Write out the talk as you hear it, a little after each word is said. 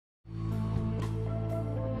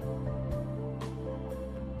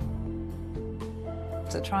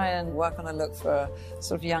To try and work on a look for a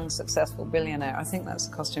sort of young, successful billionaire, I think that's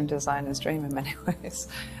a costume designer's dream in many ways.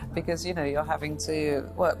 Because, you know, you're having to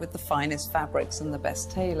work with the finest fabrics and the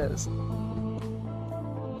best tailors.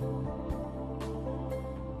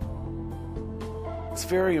 It's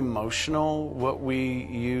very emotional, what we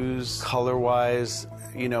use color-wise.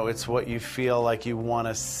 You know, it's what you feel like you want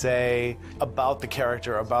to say about the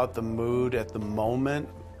character, about the mood at the moment.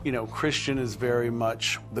 You know, Christian is very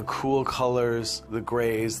much the cool colors, the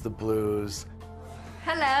grays, the blues.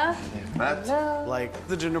 Hello. Hello. Like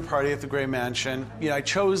the dinner party at the Grey Mansion. You know, I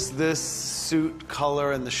chose this suit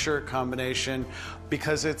color and the shirt combination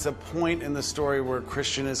because it's a point in the story where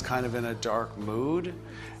Christian is kind of in a dark mood.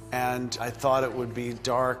 And I thought it would be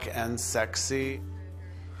dark and sexy.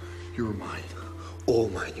 You were mine. All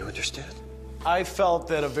mine, you understand? I felt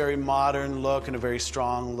that a very modern look and a very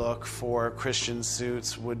strong look for Christian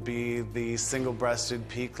suits would be the single-breasted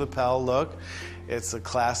peak lapel look. It's a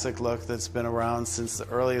classic look that's been around since the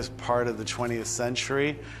earliest part of the 20th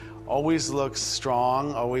century. Always looks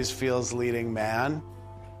strong, always feels leading man.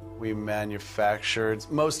 We manufactured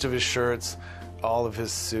most of his shirts, all of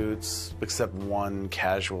his suits, except one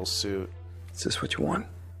casual suit. Is this what you want?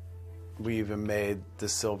 We even made the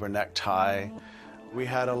silver necktie. We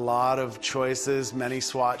had a lot of choices, many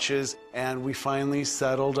swatches, and we finally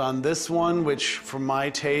settled on this one, which, for my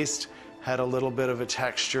taste, had a little bit of a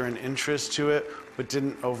texture and interest to it, but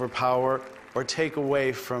didn't overpower or take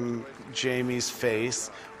away from Jamie's face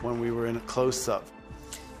when we were in a close-up.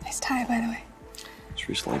 Nice tie, by the way. It's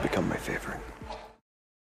recently become my favorite.